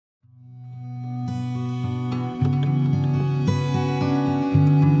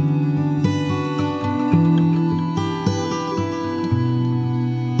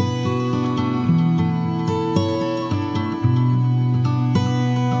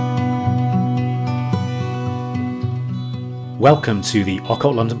Welcome to the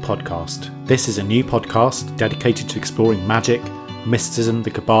Occult London podcast. This is a new podcast dedicated to exploring magic, mysticism, the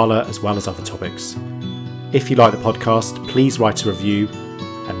Kabbalah, as well as other topics. If you like the podcast, please write a review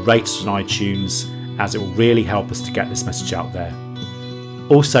and rate us on iTunes, as it will really help us to get this message out there.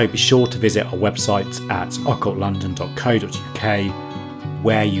 Also, be sure to visit our website at occultlondon.co.uk,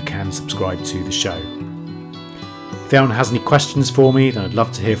 where you can subscribe to the show. If anyone has any questions for me, then I'd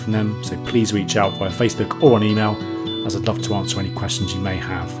love to hear from them, so please reach out via Facebook or on email, as I'd love to answer any questions you may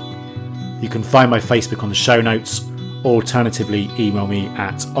have. You can find my Facebook on the show notes, or alternatively email me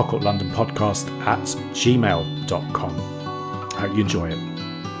at occultlondonpodcast@gmail.com. I hope you enjoy it.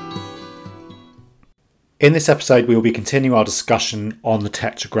 In this episode, we will be continuing our discussion on the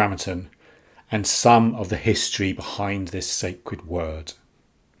Tetragrammaton and some of the history behind this sacred word.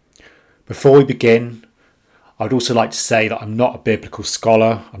 Before we begin, I'd also like to say that I'm not a biblical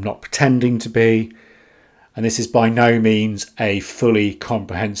scholar. I'm not pretending to be. And this is by no means a fully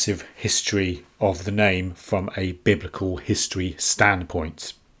comprehensive history of the name from a biblical history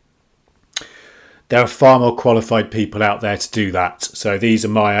standpoint. There are far more qualified people out there to do that. So these are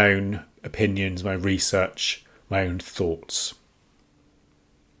my own opinions, my research, my own thoughts.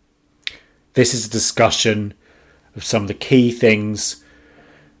 This is a discussion of some of the key things,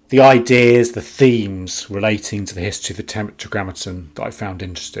 the ideas, the themes relating to the history of the Tetragrammaton that I found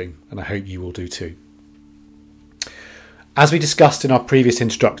interesting, and I hope you will do too. As we discussed in our previous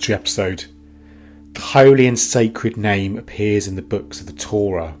introductory episode, the holy and sacred name appears in the books of the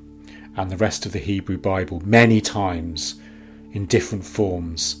Torah and the rest of the Hebrew Bible many times in different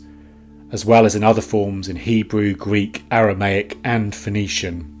forms, as well as in other forms in Hebrew, Greek, Aramaic and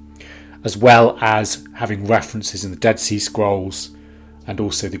Phoenician, as well as having references in the Dead Sea Scrolls and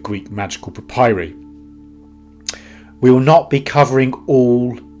also the Greek magical papyri. We will not be covering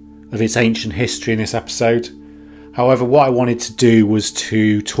all of its ancient history in this episode. However, what I wanted to do was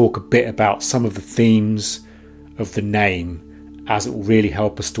to talk a bit about some of the themes of the name, as it will really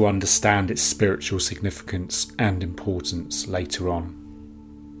help us to understand its spiritual significance and importance later on.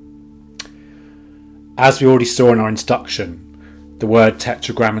 As we already saw in our introduction, the word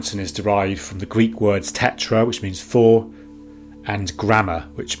Tetragrammaton is derived from the Greek words tetra, which means four, and gramma,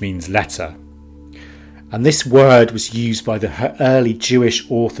 which means letter. And this word was used by the early Jewish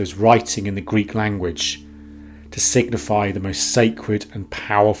authors writing in the Greek language to signify the most sacred and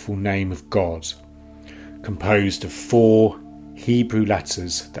powerful name of God, composed of four Hebrew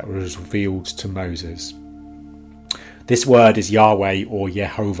letters that were revealed to Moses. This word is Yahweh or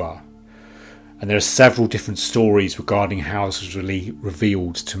Yehovah, and there are several different stories regarding how this was really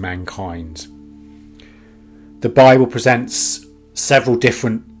revealed to mankind. The Bible presents several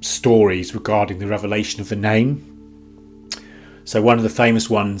different stories regarding the revelation of the name. So one of the famous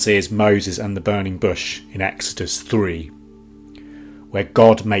ones is Moses and the burning bush in Exodus 3, where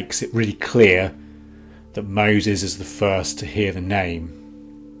God makes it really clear that Moses is the first to hear the name.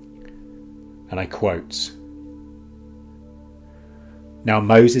 And I quote, "Now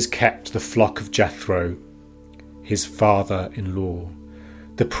Moses kept the flock of Jethro, his father-in-law,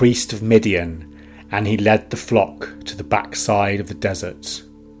 the priest of Midian, and he led the flock to the backside of the desert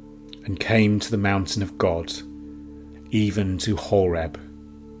and came to the mountain of God, even to Horeb.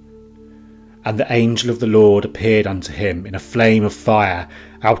 And the angel of the Lord appeared unto him in a flame of fire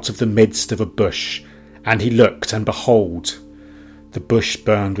out of the midst of a bush. And he looked, and behold, the bush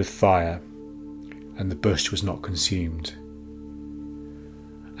burned with fire, and the bush was not consumed.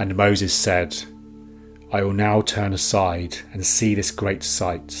 And Moses said, I will now turn aside and see this great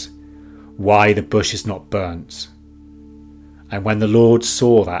sight, why the bush is not burnt. And when the Lord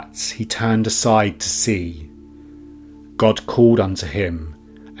saw that, he turned aside to see. God called unto him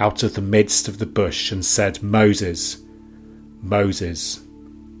out of the midst of the bush and said, Moses, Moses.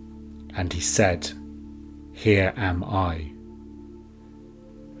 And he said, Here am I.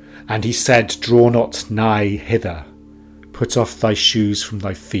 And he said, Draw not nigh hither, put off thy shoes from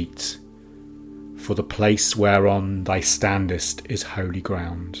thy feet, for the place whereon thou standest is holy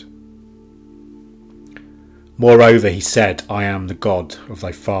ground. Moreover he said, I am the God of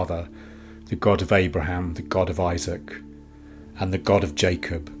thy father, the God of Abraham, the God of Isaac, and the God of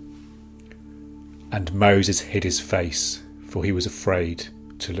Jacob. And Moses hid his face, for he was afraid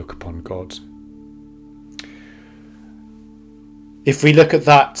to look upon God." If we look at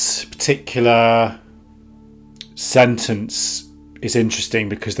that particular sentence, it's interesting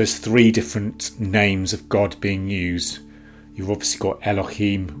because there's three different names of God being used. You've obviously got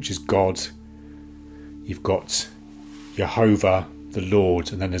Elohim, which is God. You've got Jehovah, the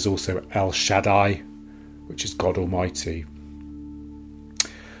Lord, and then there's also El Shaddai, which is God Almighty.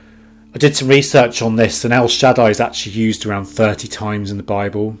 I did some research on this, and El Shaddai is actually used around 30 times in the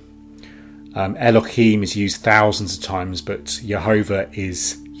Bible. Elohim is used thousands of times, but Jehovah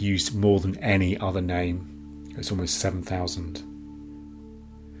is used more than any other name. It's almost 7,000.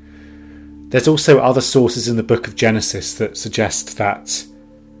 There's also other sources in the book of Genesis that suggest that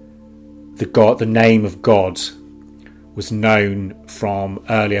the name of God was known from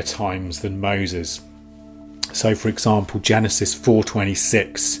earlier times than Moses. So, for example, Genesis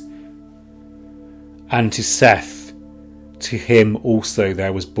 4:26, and to Seth, to him also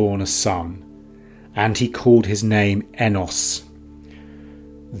there was born a son, and he called his name Enos.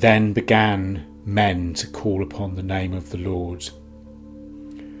 Then began men to call upon the name of the Lord.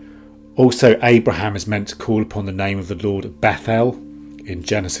 Also, Abraham is meant to call upon the name of the Lord at Bethel in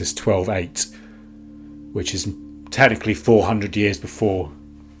Genesis 12:8, which is technically 400 years before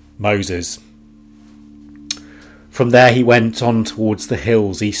Moses. From there he went on towards the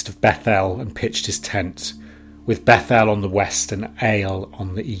hills east of Bethel and pitched his tent, with Bethel on the west and Ai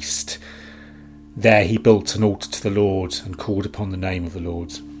on the east. There he built an altar to the Lord and called upon the name of the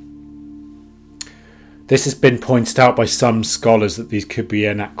Lord. This has been pointed out by some scholars that these could be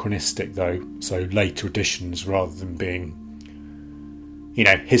anachronistic, though, so later additions rather than being,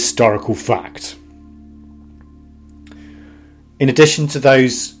 historical fact. In addition to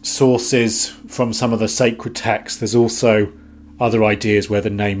those sources from some of the sacred texts, there's also other ideas where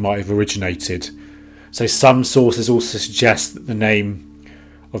the name might have originated. So some sources also suggest that the name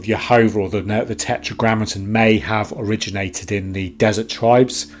of Jehovah, or the Tetragrammaton, may have originated in the desert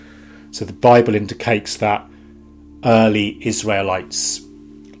tribes. So the Bible indicates that early Israelites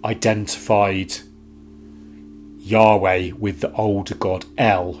identified Yahweh with the older god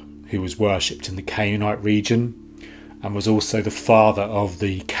El, who was worshipped in the Canaanite region, and was also the father of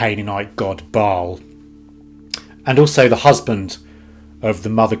the Canaanite god Baal, and also the husband of the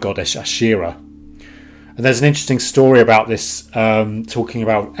mother goddess Asherah. And there's an interesting story about this, talking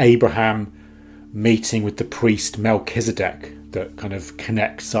about Abraham meeting with the priest Melchizedek, that kind of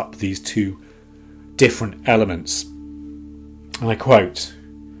connects up these two different elements. And I quote,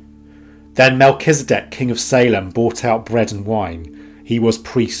 "Then Melchizedek, king of Salem, brought out bread and wine. He was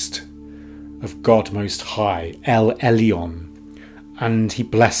priest of God Most High, El Elyon. And he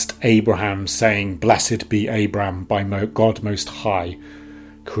blessed Abraham, saying, Blessed be Abraham by God Most High,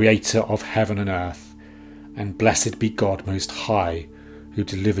 creator of heaven and earth. And blessed be God Most High, who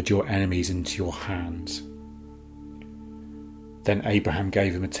delivered your enemies into your hands. Then Abraham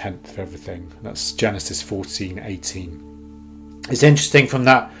gave him a tenth of everything." That's Genesis 14:18. It's interesting from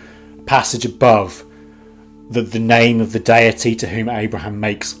that passage above that the name of the deity to whom Abraham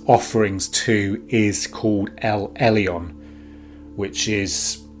makes offerings to is called El Elyon, which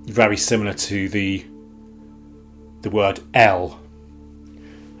is very similar to the word El.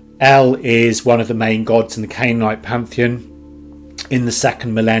 El is one of the main gods in the Canaanite pantheon in the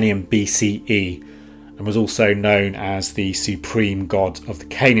 2nd millennium BCE, and was also known as the supreme god of the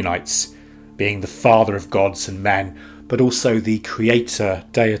Canaanites, being the father of gods and men, but also the creator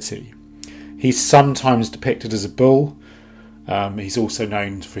deity. He's sometimes depicted as a bull. He's also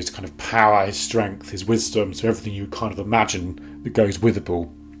known for his kind of power, his strength, his wisdom, so everything you kind of imagine that goes with a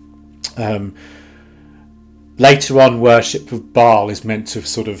bull. Later on, worship of Baal is meant to have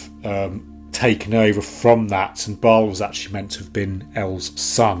sort of taken over from that, and Baal was actually meant to have been El's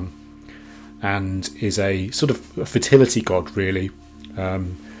son, and is a sort of a fertility god, really,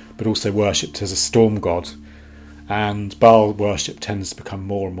 but also worshipped as a storm god. And Baal worship tends to become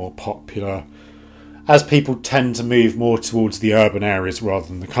more and more popular as people tend to move more towards the urban areas rather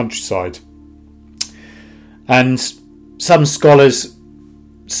than the countryside. And some scholars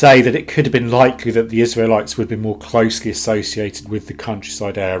say that it could have been likely that the Israelites would have been more closely associated with the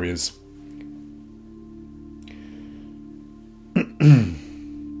countryside areas.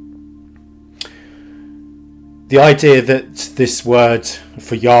 The idea that this word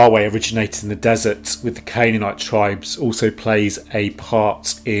for Yahweh originated in the desert with the Canaanite tribes also plays a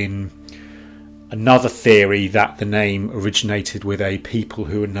part in another theory that the name originated with a people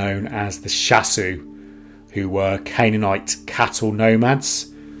who are known as the Shasu, who were Canaanite cattle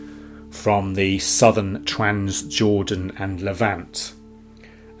nomads from the southern Transjordan and Levant,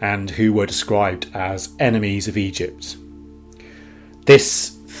 and who were described as enemies of Egypt. This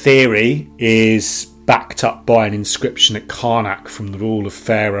theory is backed up by an inscription at Karnak from the rule of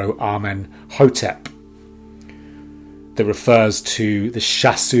Pharaoh Amenhotep that refers to the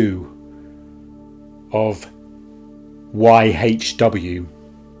Shasu of YHW.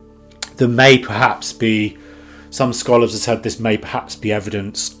 There may perhaps be, some scholars have said this may perhaps be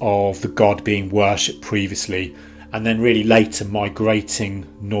evidence of the god being worshipped previously and then really later migrating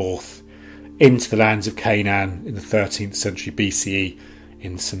north into the lands of Canaan in the 13th century BCE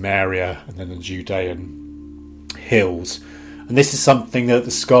in Samaria and then the Judean hills. And this is something that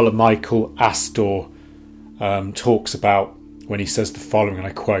the scholar Michael Astor talks about when he says the following, and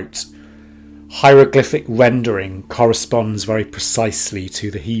I quote: "Hieroglyphic rendering corresponds very precisely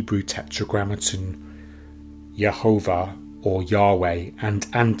to the Hebrew tetragrammaton Yehovah or Yahweh, and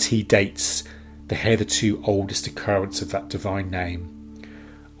antedates the hitherto oldest occurrence of that divine name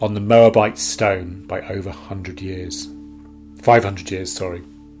on the Moabite stone by over 500 years.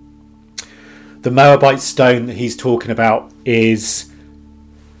 The Moabite stone that he's talking about is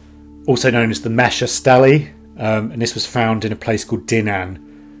also known as the Mesha Stele, and this was found in a place called Dinan,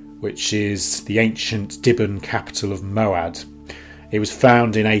 which is the ancient Dibon capital of Moab. It was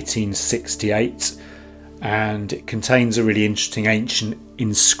found in 1868, and it contains a really interesting ancient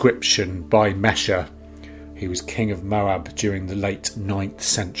inscription by Mesha, who was king of Moab during the late 9th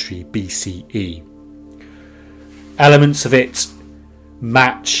century BCE. Elements of it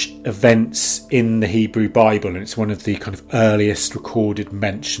match events in the Hebrew Bible, and it's one of the kind of earliest recorded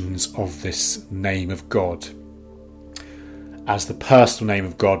mentions of this name of God as the personal name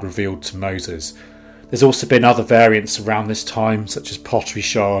of God revealed to Moses. There's also been other variants around this time, such as pottery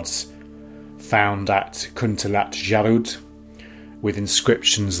shards found at Kuntalat Jarud, with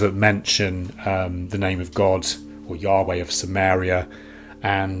inscriptions that mention the name of God or Yahweh of Samaria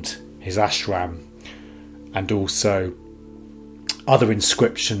and his ashram, and also other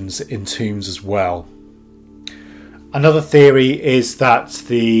inscriptions in tombs as well. Another theory is that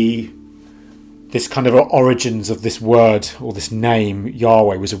this kind of origins of this word or this name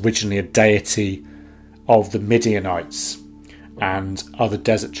Yahweh was originally a deity of the Midianites and other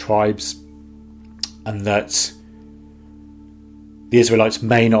desert tribes, and that the Israelites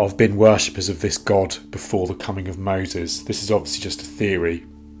may not have been worshippers of this god before the coming of Moses. This is obviously just a theory.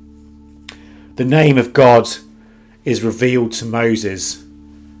 The name of God is revealed to Moses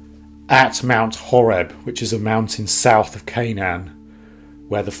at Mount Horeb, which is a mountain south of Canaan,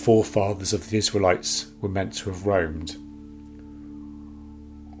 where the forefathers of the Israelites were meant to have roamed.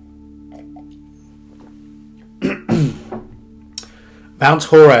 Mount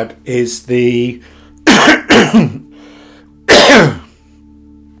Horeb is the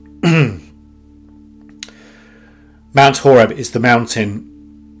Mount Horeb is the mountain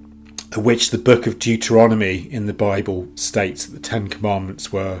at which the book of Deuteronomy in the Bible states that the Ten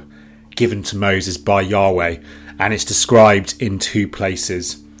Commandments were given to Moses by Yahweh, and it's described in two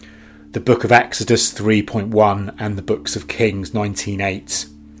places: the book of Exodus 3.1 and the books of Kings 19.8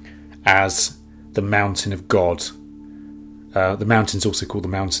 as the mountain of God. The mountain is also called the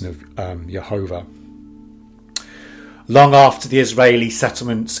mountain of Yehovah. Long after the Israeli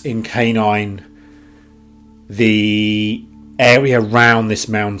settlements in Canaan, the area around this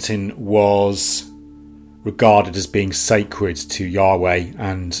mountain was regarded as being sacred to Yahweh,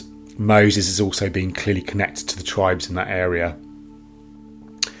 and Moses has also been clearly connected to the tribes in that area.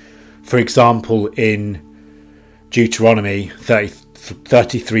 For example, in Deuteronomy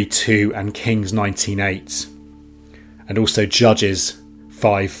 33:2 and Kings 19:8, and also Judges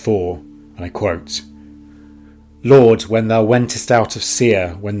 5:4, and I quote: "Lord, when thou wentest out of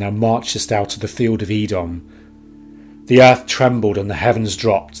Seir, when thou marchest out of the field of Edom, the earth trembled and the heavens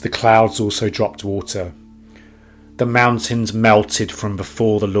dropped, the clouds also dropped water. The mountains melted from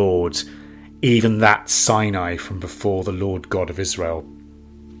before the Lord, even that Sinai from before the Lord God of Israel."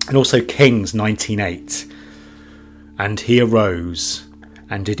 And also Kings 19:8, "And he arose,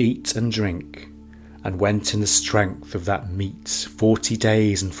 and did eat and drink, and went in the strength of that meat 40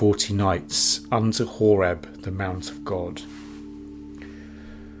 days and 40 nights unto Horeb, the mount of God."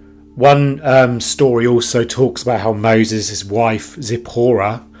 One story also talks about how Moses, his wife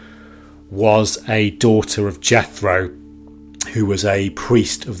Zipporah, was a daughter of Jethro, who was a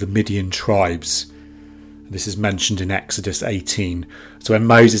priest of the Midian tribes. This is mentioned in Exodus 18. So when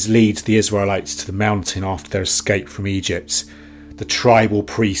Moses leads the Israelites to the mountain after their escape from Egypt, the tribal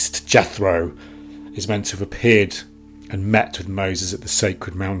priest Jethro is meant to have appeared and met with Moses at the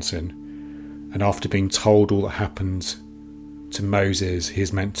sacred mountain. And after being told all that happened to Moses, he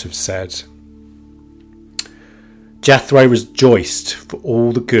is meant to have said, "Jethro rejoiced for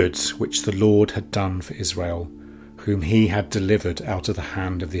all the good which the Lord had done for Israel, whom he had delivered out of the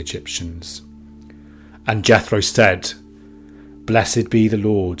hand of the Egyptians. And Jethro said, Blessed be the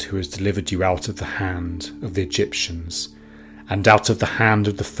Lord who has delivered you out of the hand of the Egyptians, and out of the hand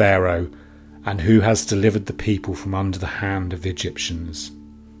of the Pharaoh, and who has delivered the people from under the hand of the Egyptians.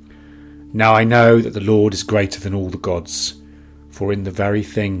 Now I know that the Lord is greater than all the gods, for in the very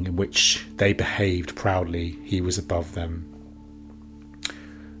thing in which they behaved proudly, he was above them.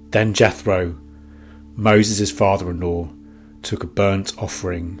 Then Jethro, Moses' father-in-law, took a burnt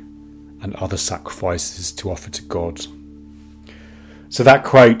offering and other sacrifices to offer to God. So that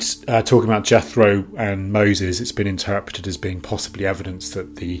quote, talking about Jethro and Moses, it's been interpreted as being possibly evidence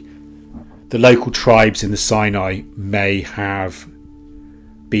that the local tribes in the Sinai may have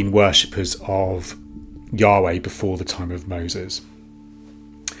been worshippers of Yahweh before the time of Moses.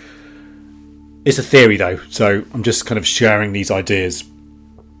 It's a theory though, so I'm just kind of sharing these ideas.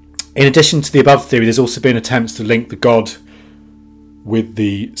 In addition to the above theory, there's also been attempts to link the god with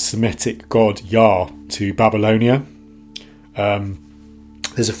the Semitic god Yah to Babylonia.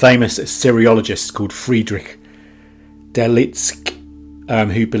 There's a famous Assyriologist called Friedrich Delitzsch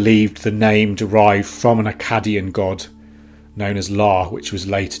who believed the name derived from an Akkadian god known as La, which was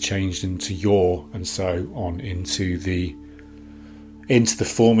later changed into Yor and so on into the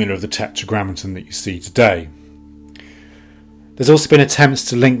formula of the Tetragrammaton that you see today. There's also been attempts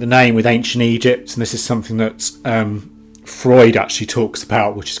to link the name with ancient Egypt, and this is something that Freud actually talks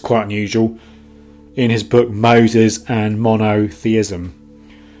about, which is quite unusual, in his book Moses and Monotheism.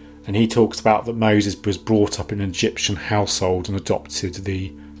 And he talks about that Moses was brought up in an Egyptian household and adopted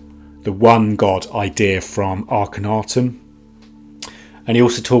the one God idea from Akhenaten. And he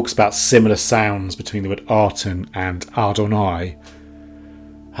also talks about similar sounds between the word Aten and Adonai.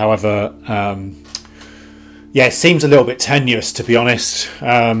 However, it seems a little bit tenuous, to be honest.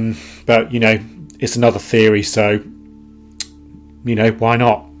 But, it's another theory, so, why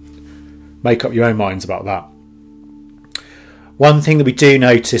not? Make up your own minds about that. One thing that we do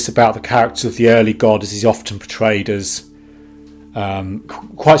notice about the character of the early god is he's often portrayed as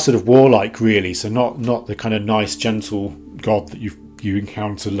quite sort of warlike, really. So not the kind of nice, gentle god that you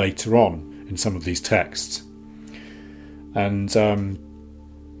encounter later on in some of these texts. And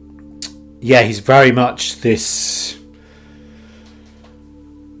he's very much this.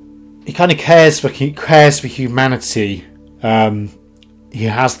 He kind of cares for humanity. He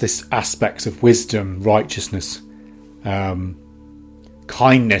has this aspect of wisdom, righteousness,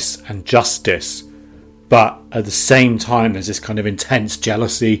 kindness, and justice. But at the same time, there's this kind of intense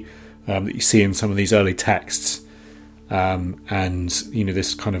jealousy that you see in some of these early texts, and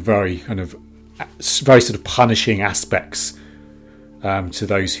this kind of very sort of punishing aspects to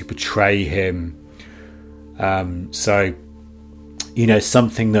those who betray him.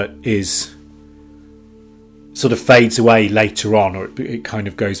 Something that is sort of fades away later on, or it kind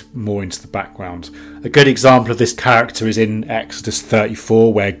of goes more into the background. A good example of this character is in Exodus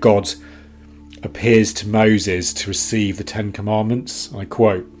 34, where God appears to Moses to receive the Ten Commandments. I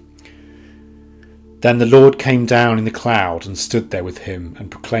quote, "Then the Lord came down in the cloud and stood there with him and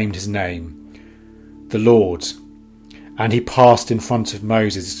proclaimed his name, the Lord. And he passed in front of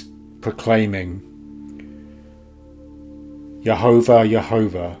Moses, proclaiming, Yehovah,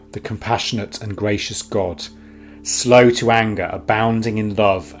 Yehovah, the compassionate and gracious God, slow to anger, abounding in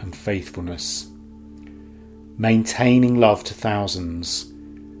love and faithfulness, maintaining love to thousands,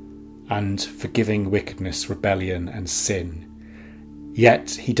 and forgiving wickedness, rebellion, and sin. Yet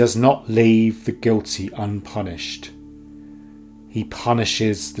he does not leave the guilty unpunished. He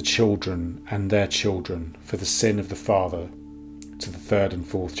punishes the children and their children for the sin of the father to the third and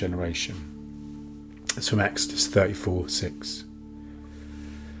fourth generation." It's from Exodus 34:6.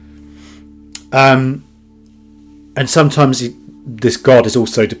 And sometimes this god is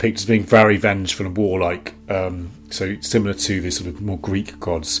also depicted as being very vengeful and warlike, so similar to the sort of more Greek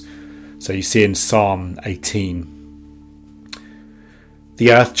gods. So you see in Psalm 18,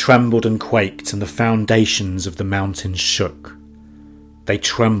 "The earth trembled and quaked, and the foundations of the mountains shook. They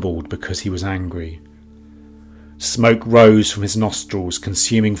trembled because he was angry. Smoke rose from his nostrils,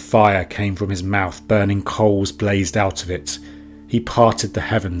 consuming fire came from his mouth, burning coals blazed out of it. He parted the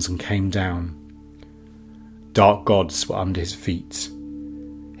heavens and came down. Dark gods were under his feet.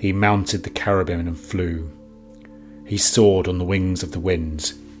 He mounted the cherubim and flew. He soared on the wings of the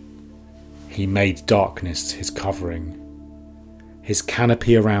wind. He made darkness his covering, his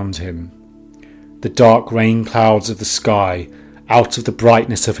canopy around him. The dark rain clouds of the sky, out of the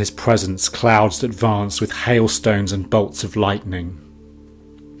brightness of his presence, clouds advanced with hailstones and bolts of lightning.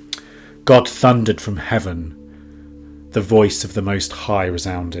 God thundered from heaven. The voice of the Most High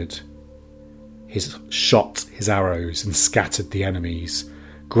resounded. He shot his arrows and scattered the enemies,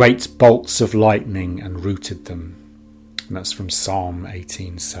 great bolts of lightning, and rooted them." And that's from Psalm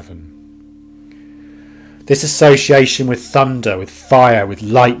 18:7. This association with thunder, with fire, with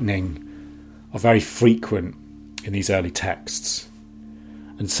lightning are very frequent in these early texts.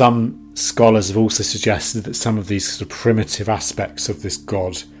 And some scholars have also suggested that some of these sort of primitive aspects of this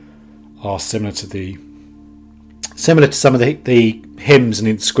god are similar to some of the hymns and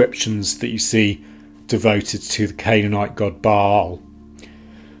inscriptions that you see devoted to the Canaanite god Baal.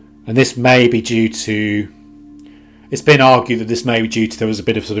 And this may be due to, it's been argued that this may be due to there was a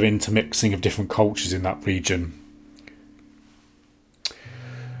bit of sort of intermixing of different cultures in that region.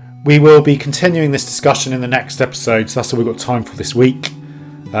 We will be continuing this discussion in the next episode, so that's all we've got time for this week.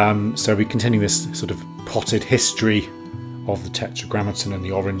 So we continue this sort of potted history of the Tetragrammaton and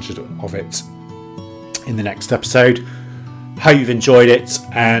the origin of it in the next episode. Hope you've enjoyed it,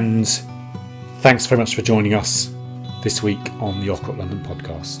 and thanks very much for joining us this week on the Occult London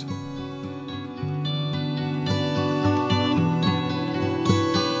podcast.